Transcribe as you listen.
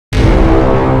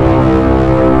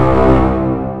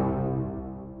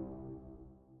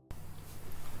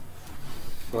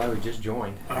just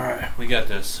joined. Alright, we got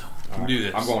this. We'll do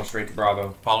this. I'm going straight to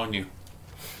Bravo. Following you.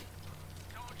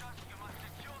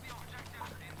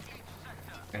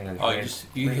 And Oh,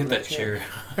 you hit that chair.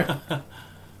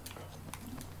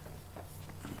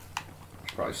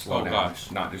 Probably slow down.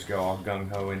 Gosh. Not just go all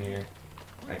gung-ho in here.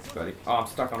 Thanks, buddy. Oh, I'm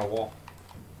stuck on a wall.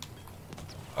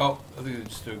 Oh, I think they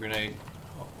just threw a grenade.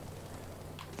 Oh.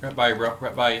 Right by you, bro.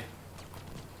 Right by you.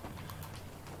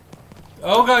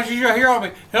 Oh gosh, he's right here on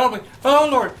me. Help me. Oh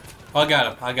Lord. Oh, I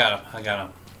got him. I got him. I got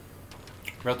him.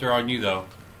 Right there on you though.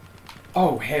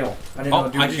 Oh hell. I didn't know the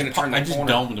dude was gonna turn that corner. I just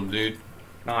domed him, dude.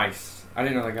 Nice. I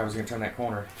didn't know that guy was gonna turn that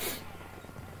corner.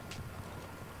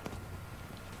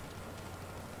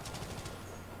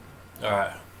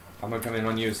 Alright. I'm gonna come in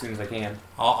on you as soon as I can.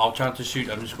 I'll try to shoot.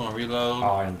 I'm just gonna reload.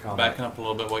 Oh, I'm coming. Backing up a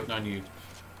little bit, waiting on you.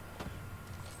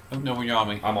 Let me know when you're on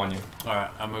me. I'm on you.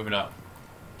 Alright, I'm moving up.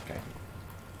 Okay.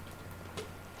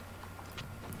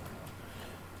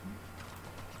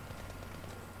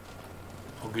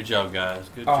 Oh, good job, guys.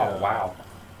 Good job. Oh, wow.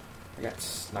 I got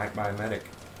sniped by a medic.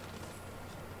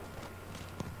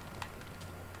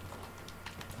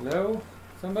 Hello?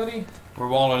 Somebody? We're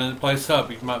walling the place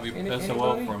up. You might be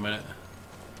SOL for a minute.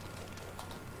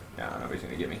 Nah, nobody's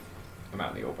gonna get me. I'm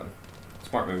out in the open.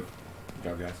 Smart move. Good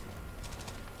job, guys.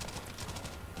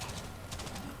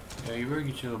 Yeah, you better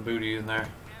get your little booty in there.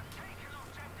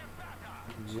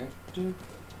 Objective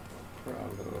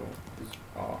Bravo is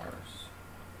ours.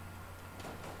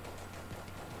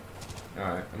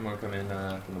 Alright, I'm gonna come in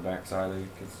from the back side of you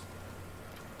because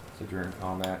if you're in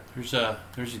combat. There's a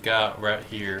guy right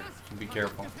here. So be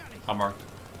careful. I marked it.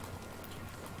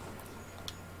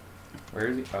 Where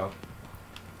is he? Oh.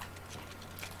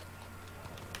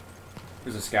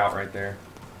 There's a scout right there.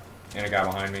 And a guy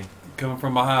behind me. Coming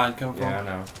from behind. Coming from. Yeah, I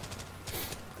know.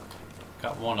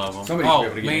 Got one of them. Somebody should be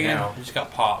able to get me now. I just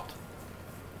got popped.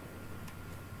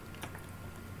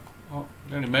 Oh,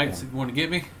 there any medics that want to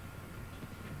get me?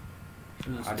 It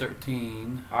was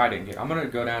 13. I didn't get. I'm gonna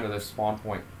go down to this spawn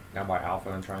point down by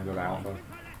Alpha and try and go to Alpha.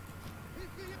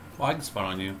 Well, I can spawn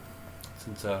on you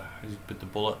since I just put the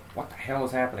bullet. What the hell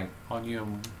is happening? On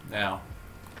you now.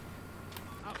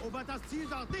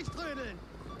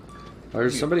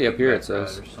 There's somebody up here. It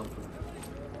says.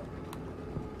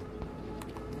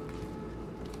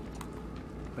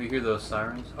 Oh, you hear those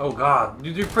sirens? Oh God,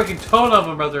 dude, there's a freaking ton of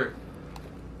them, brother.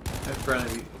 In front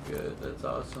of you. Good, that's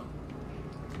awesome.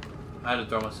 I had to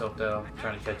throw myself down,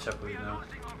 trying to catch up with you now.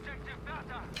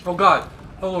 Oh God!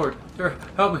 Oh Lord!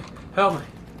 Help me! Help me!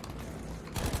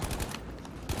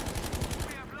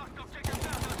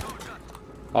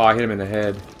 Oh, I hit him in the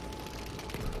head.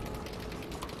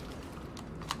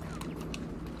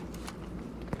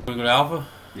 Wanna go to Alpha?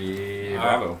 Yeah,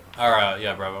 Bravo. Alright,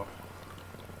 yeah, Bravo.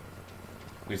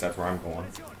 At least that's where I'm going.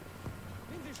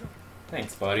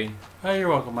 Thanks, buddy. Hey, you're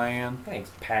welcome, man.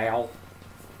 Thanks, pal.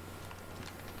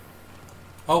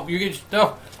 Oh, you get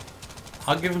no.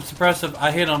 I'll give him suppressive.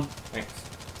 I hit him. Thanks.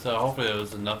 So hopefully it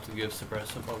was enough to give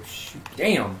suppressive. Oh shoot!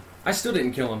 Damn! I still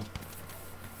didn't kill him.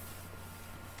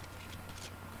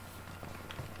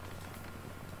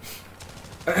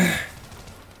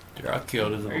 Dude, I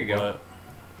killed his little butt. Go.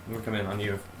 I'm gonna come in on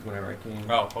you whenever I can.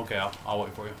 Oh, okay. I'll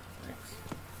wait for you. Thanks.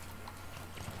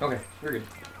 Okay, we're good.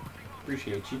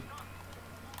 Appreciate you.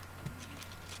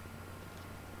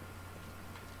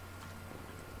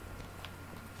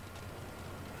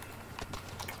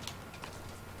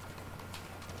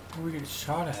 Where are we getting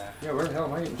shot at? Yeah, where the hell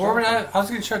am I getting shot at? I was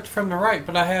getting shot from the right,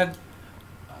 but I had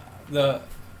the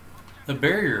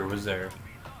barrier was there.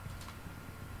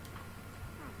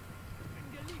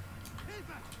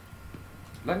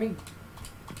 Let me...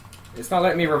 It's not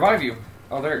letting me revive you.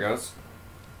 Oh, there it goes.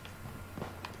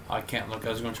 I can't look.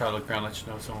 I was going to try to look around and let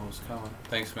you know someone was coming.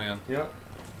 Thanks, man. Yep.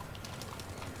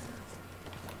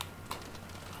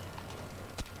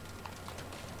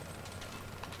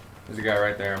 There's a guy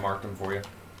right there. I marked him for you.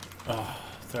 Oh,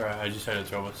 it's alright. I just had to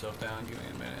throw myself down. Give me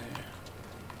a minute here.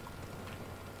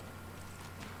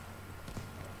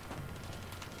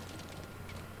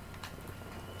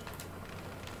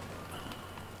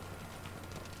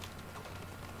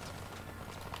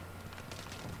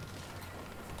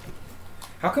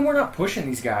 How come we're not pushing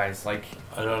these guys? Like,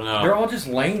 I don't know. They're all just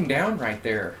laying down right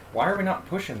there. Why are we not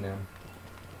pushing them?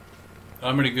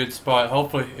 I'm in a good spot.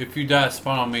 Hopefully, if you die,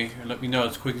 spawn on me and let me know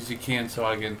as quick as you can so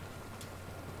I can...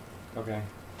 Okay.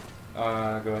 Go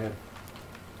ahead.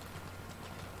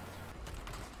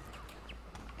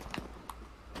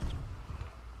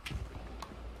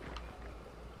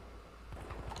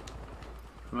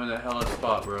 I'm in that hella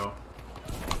spot, bro.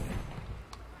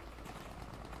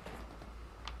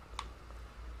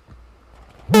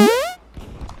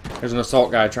 There's an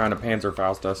assault guy trying to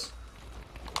Panzerfaust us.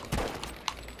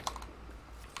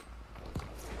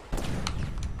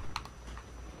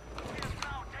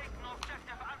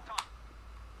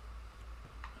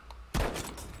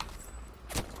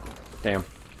 Damn.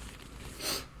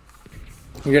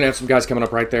 You're gonna have some guys coming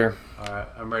up right there. Alright,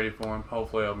 I'm ready for him.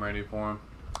 Hopefully I'm ready for him.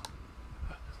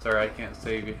 Sorry, I can't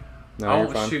save you. No, I you're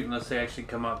won't fine. shoot unless they actually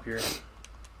come up here.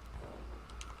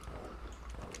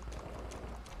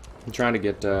 I'm trying to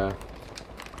get, If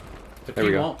there we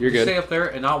you go. won't, You're you good. stay up there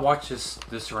and I'll watch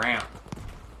this ramp.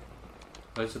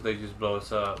 Unless if they just blow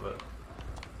us up, but...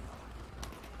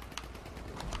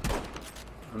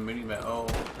 A mini map. Oh,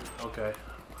 okay.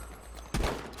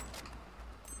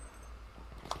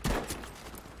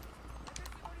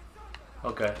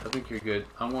 Okay, I think you're good.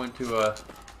 I'm going to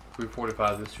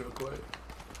re-fortify this real quick.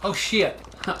 Oh shit!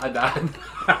 I died.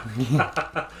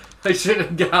 I should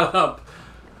have got up.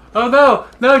 Oh no!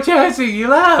 No, Jesse, you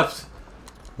left!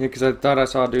 yeah, because I thought I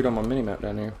saw a dude on my minimap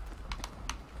down here.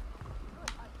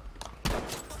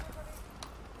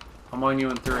 I'm on you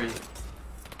in 3.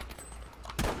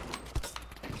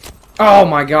 Oh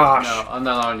my gosh! No, I'm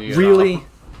not on you. Really?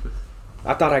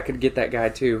 I thought I could get that guy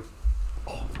too.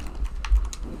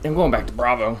 I'm going back to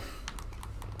Bravo.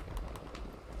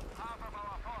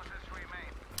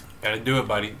 Gotta do it,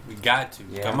 buddy. We got to.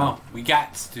 Yeah. Come on. We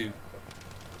got to.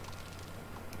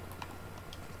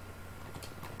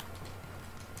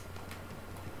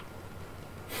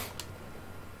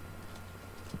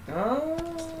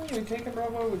 Oh, you taking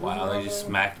Bravo? Wow, they just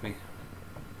smacked me.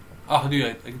 Oh, dude,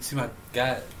 I can see my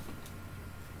guy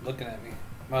looking at me.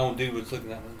 My own dude was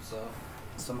looking at me, so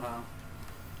somehow.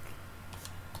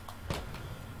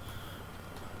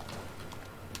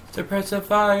 Suppressive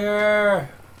fire!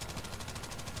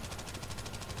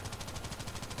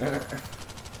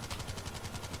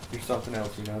 You're something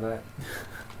else, you know that?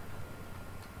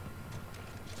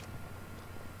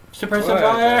 Suppressive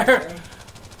fire!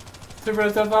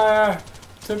 Suppressive fire!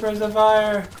 Suppressive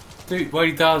fire! Dude, what,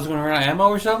 you thought I was going to run out of ammo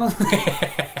or something?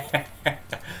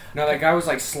 No, that guy was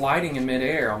like sliding in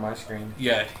midair on my screen.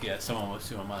 yeah, someone was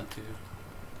doing mine too.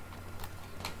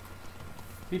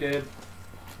 He did.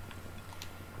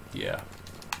 Yeah.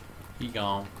 He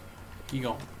gone. He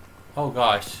gone. Oh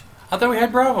gosh. I thought we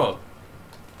had Bravo.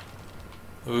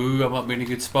 Ooh, I might be in a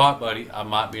good spot, buddy. I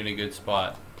might be in a good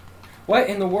spot. What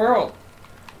in the world?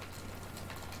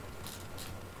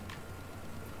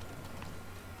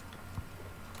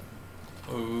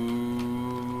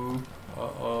 Ooh.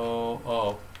 Uh-oh.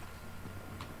 Oh.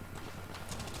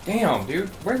 Damn, dude.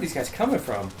 Where are these guys coming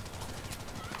from?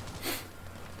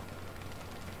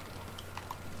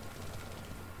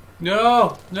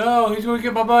 No! No! He's gonna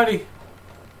get my buddy!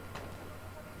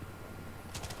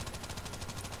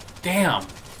 Damn!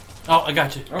 Oh, I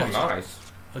got you. Oh, Got you. nice.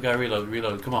 I gotta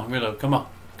reload. Come on, reload. Come on.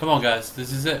 Come on, guys.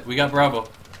 This is it. We got Bravo.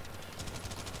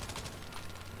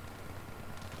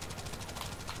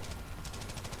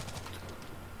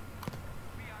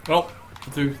 Oh!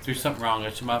 Threw something wrong.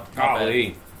 That's my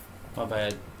Golly. bad. My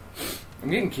bad. I'm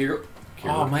getting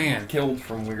Oh, man. killed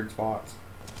from weird spots.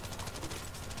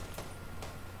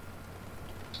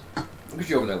 Look at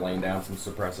you over there laying down some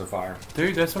suppressive fire.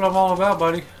 Dude, that's what I'm all about,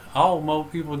 buddy. I'll mow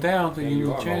people down to Yeah, give you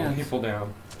you are a mowing chance. people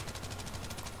down.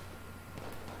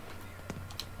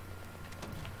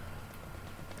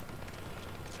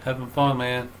 Having fun,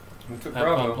 man. We took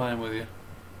Having fun Bravo. playing with you.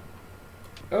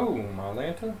 Oh, my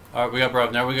Atlanta. Alright, we got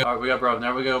Bravo. Now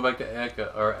we go back to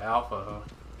Echo or Alpha. Huh?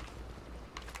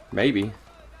 Maybe.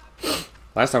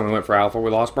 Last time we went for Alpha,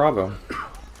 we lost Bravo.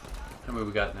 How many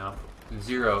we got now?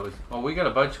 0. Well, we got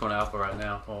a bunch going Alpha right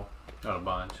now. Well, not a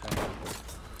bunch. I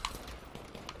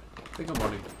think I'm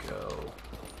ready to go.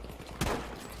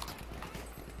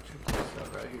 Check this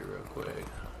out right here real quick.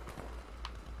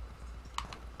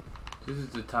 This is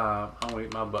the time I'm gonna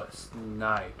get my butt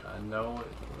sniped. I know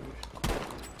it.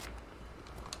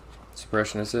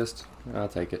 Suppression assist. I'll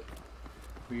take it.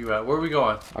 Where you at? Where are we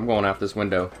going? I'm going out this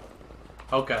window.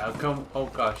 Okay, I'll come. Oh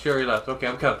gosh, Sherry left. Okay,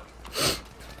 I'm coming.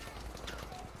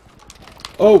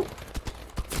 Oh!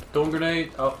 Throwing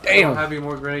grenade. Oh, I Damn. don't have any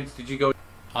more grenades. Did you go?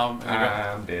 I'm dead.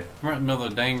 I'm right in the middle of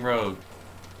the dang road.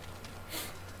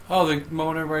 Oh, they're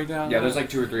mowing everybody down. Yeah, there's like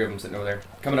 2 or 3 of them sitting over there.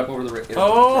 Coming up over the...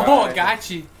 Oh, right. got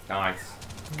you. Nice.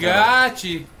 Got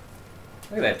you.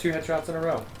 Look at that, 2 headshots in a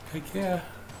row. Heck yeah.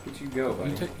 Get you go,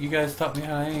 buddy. You guys taught me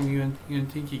how to aim. You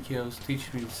and Tinky Kills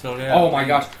teach me to slow down. Oh my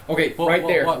gosh. Okay, What, right what,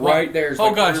 there. what? Right there's Oh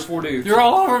like gosh. 3 or 4 dudes. You're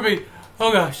all over me.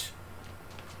 Oh gosh.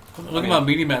 Look at my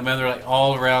meaty map, man. They're like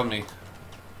all around me.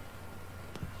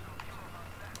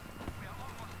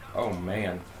 Oh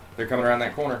man. They're coming around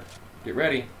that corner. Get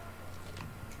ready.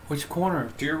 Which corner?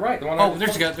 To your right, the one. Oh,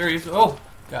 there's a guy. There he is. Oh,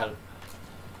 got it.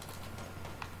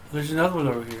 There's another one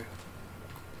over here.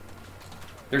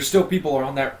 There's still people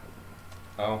around there.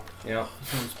 Oh, yeah.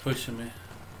 Someone's pushing me.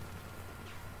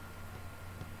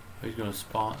 Oh, he's gonna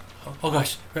spawn. Oh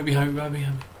gosh, right behind me, right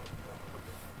behind me.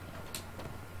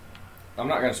 I'm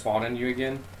not gonna spawn in you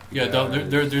again. Yeah,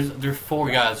 there's 4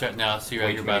 guys right now. See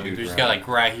right here, Bobby. There's a guy like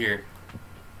right here.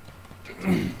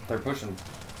 They're pushing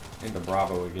into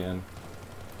Bravo again.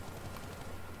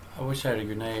 I wish I had a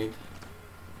grenade.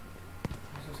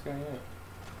 Where's this guy at?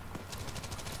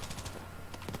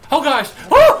 Oh gosh!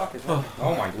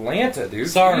 Oh my Lanta, dude.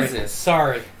 Sorry, Jesus.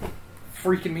 sorry.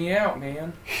 Freaking me out,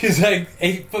 man. He's like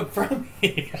 8 foot from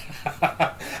me.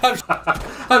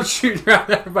 I'm shooting around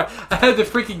everybody. I had the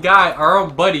freaking guy, our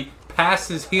own buddy,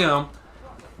 passes him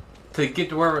to get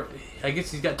to where. I guess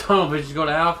he's got tunnel vision to go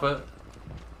to Alpha.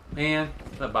 Man,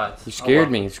 that bites. You scared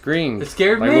me. Screamed. It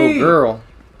scared like me. Like a little girl.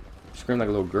 Screamed like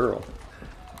a little girl.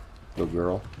 Little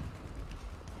girl.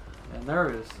 I'm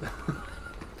nervous.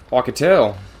 Oh, I could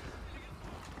tell.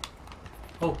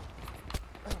 Oh.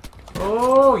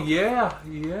 Oh, yeah.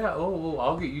 Yeah. Oh,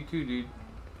 I'll get you too, dude.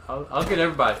 I'll get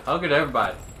everybody. I'll get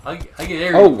everybody. I'll get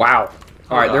everybody. Oh, wow.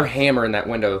 Alright, they're hammering that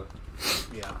window.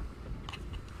 Yeah.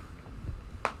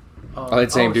 Oh,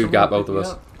 that same dude got both of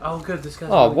us. Oh, good. This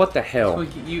guy's Oh, what the hell? going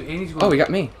to get you, and he's going Oh, he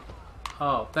got me.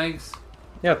 Oh, thanks.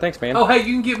 Yeah, thanks, man. Oh, hey,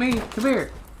 you can get me. Come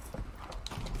here.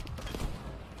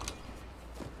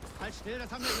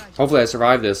 Hopefully I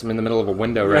survive this. I'm in the middle of a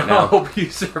window right I now. hope you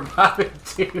survive it,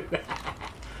 too.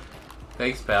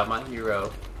 Thanks, pal. My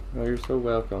hero. Oh, you're so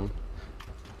welcome.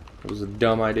 It was a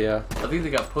dumb idea. I think they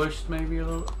got pushed maybe a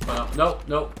little. Nope,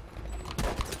 nope.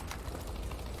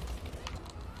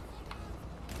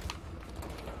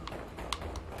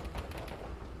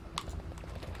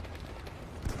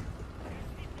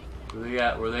 Where they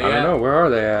at? Where they at? I don't know. Where are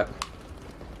they at?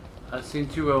 I seen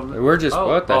 2 of them. We're just...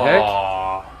 what the heck?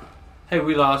 Hey,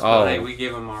 we lost, but hey, we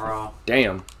gave them our all.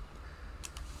 Damn.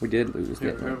 We did lose. How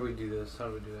did we do this? How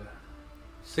did we do that?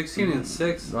 16 and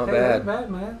 6. Not hey, bad. Not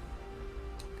bad, man.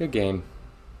 Good game.